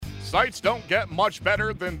Sights don't get much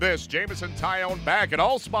better than this. Jameson Taillon back and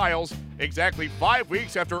all smiles exactly 5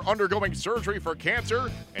 weeks after undergoing surgery for cancer,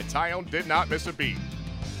 and Taillon did not miss a beat.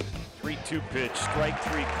 3-2 pitch, strike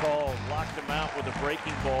three call, locked him out with a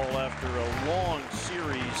breaking ball after a long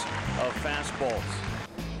series of fastballs.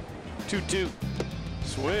 2-2,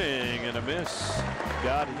 swing and a miss.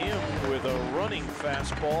 Got him with a running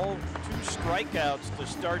fastball. 2 strikeouts to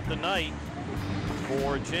start the night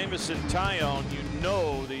for Jameson Taillon. You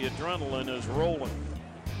know the adrenaline is rolling.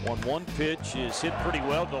 1-1 pitch is hit pretty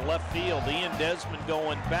well to left field. Ian Desmond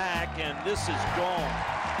going back, and this is gone.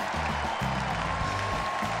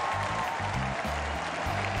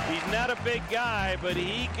 He's not a big guy, but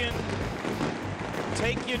he can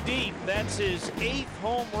take you deep. That's his 8th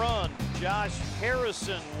home run. Josh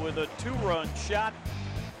Harrison with a 2-run shot.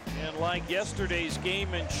 And like yesterday's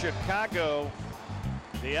game in Chicago,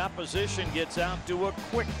 the opposition gets out to a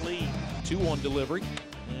quick lead. 2-1 delivery,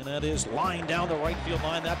 and that is line down the right field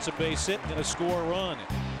line. That's a base hit, going to score a run.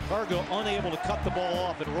 Fargo unable to cut the ball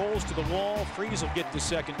off. It rolls to the wall. Freeze will get to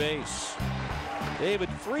second base. David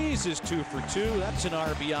Freeze is 2 for 2. That's an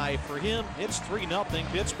RBI for him. It's 3-0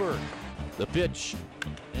 Pittsburgh. The pitch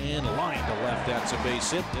and line to left. That's a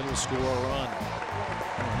base hit. It'll score a run.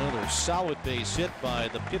 Another solid base hit by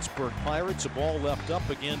the Pittsburgh Pirates. A ball left up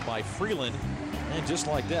again by Freeland. And just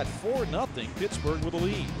like that, 4-0 Pittsburgh with a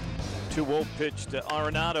lead. 2-0 pitch to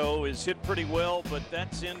Arenado is hit pretty well, but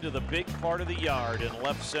that's into the big part of the yard in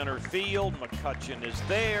left center field. McCutchen is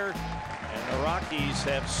there, and the Rockies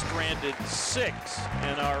have stranded 6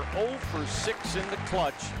 and are 0 for 6 in the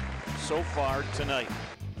clutch so far tonight.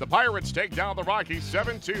 The Pirates take down the Rockies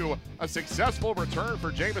 7-2, a successful return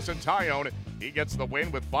for Jameson Taillon. He gets the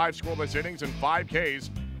win with 5 scoreless innings and 5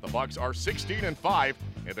 Ks. The Bucs are 16-5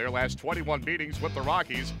 in their last 21 meetings with the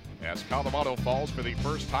Rockies, as Colorado falls for the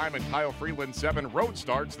first time in Kyle Freeland's 7 road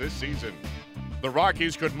starts this season. The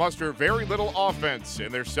Rockies could muster very little offense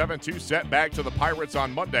in their 7-2 setback to the Pirates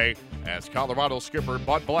on Monday, as Colorado skipper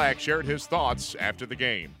Bud Black shared his thoughts after the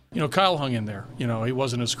game. Kyle hung in there. He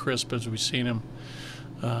wasn't as crisp as we've seen him.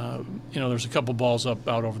 There's a couple balls out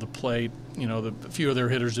over the plate. A few of their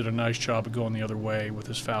hitters did a nice job of going the other way with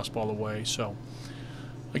his fastball away. So,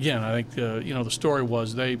 again, I think the story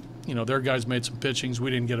was their guys made some pitchings. We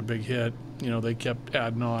didn't get a big hit. They kept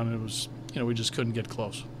adding on. It was we just couldn't get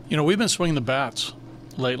close. We've been swinging the bats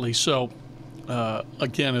lately. So,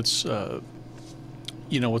 again, it's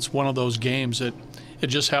it's one of those games that it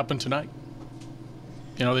just happened tonight.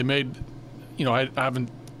 They made. I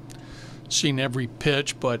haven't seen every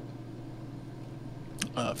pitch, but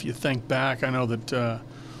if you think back, I know that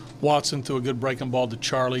Watson threw a good breaking ball to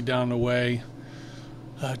Charlie down the way.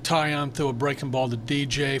 Taillon threw a breaking ball to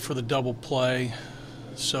DJ for the double play.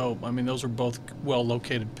 So, those are both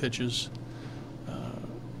well-located pitches.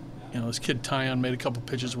 This kid Taillon made a couple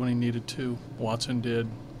pitches when he needed to. Watson did.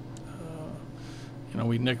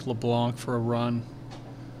 We nicked LeBlanc for a run.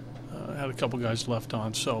 Had a couple guys left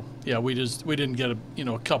on. So, yeah, we didn't get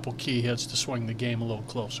a couple key hits to swing the game a little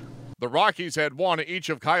closer. The Rockies had won each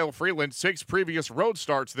of Kyle Freeland's 6 previous road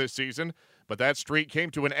starts this season, but that streak came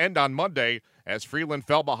to an end on Monday as Freeland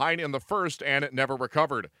fell behind in the first and never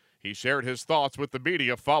recovered. He shared his thoughts with the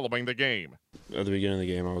media following the game. At the beginning of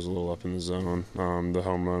the game, I was a little up in the zone. The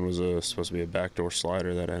home run was supposed to be a backdoor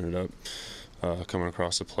slider that ended up coming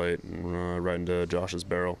across the plate and right into Josh's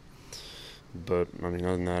barrel. But, other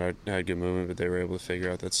than that, I had good movement, but they were able to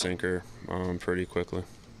figure out that sinker pretty quickly.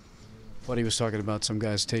 But he was talking about some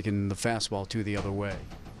guys taking the fastball the other way.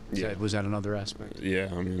 Was that another aspect?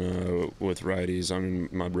 Yeah, with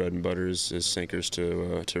righties, my bread and butter is sinkers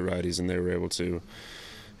to righties, and they were able to,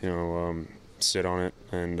 sit on it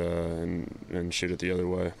and shoot it the other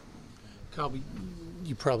way. Kyle,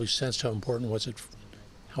 you probably sensed how important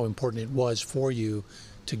it was for you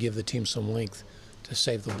to give the team some length to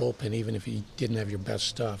save the bullpen, even if you didn't have your best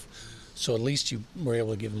stuff. So at least you were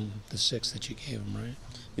able to give them the 6 that you gave them, right?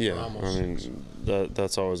 Yeah,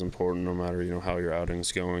 that's always important. No matter how your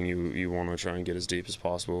outing's going, you want to try and get as deep as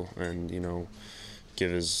possible, and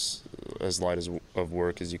give as light of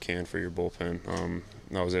work as you can for your bullpen.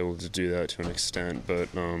 I was able to do that to an extent, but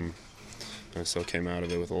I still came out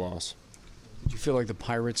of it with a loss. Did you feel like the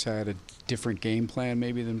Pirates had a different game plan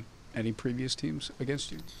maybe than any previous teams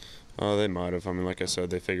against you? They might have. Like I said,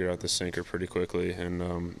 they figured out the sinker pretty quickly, and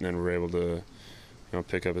were able to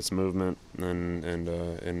pick up its movement and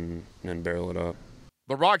barrel it up.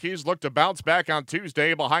 The Rockies look to bounce back on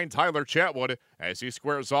Tuesday behind Tyler Chatwood as he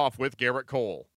squares off with Garrett Cole.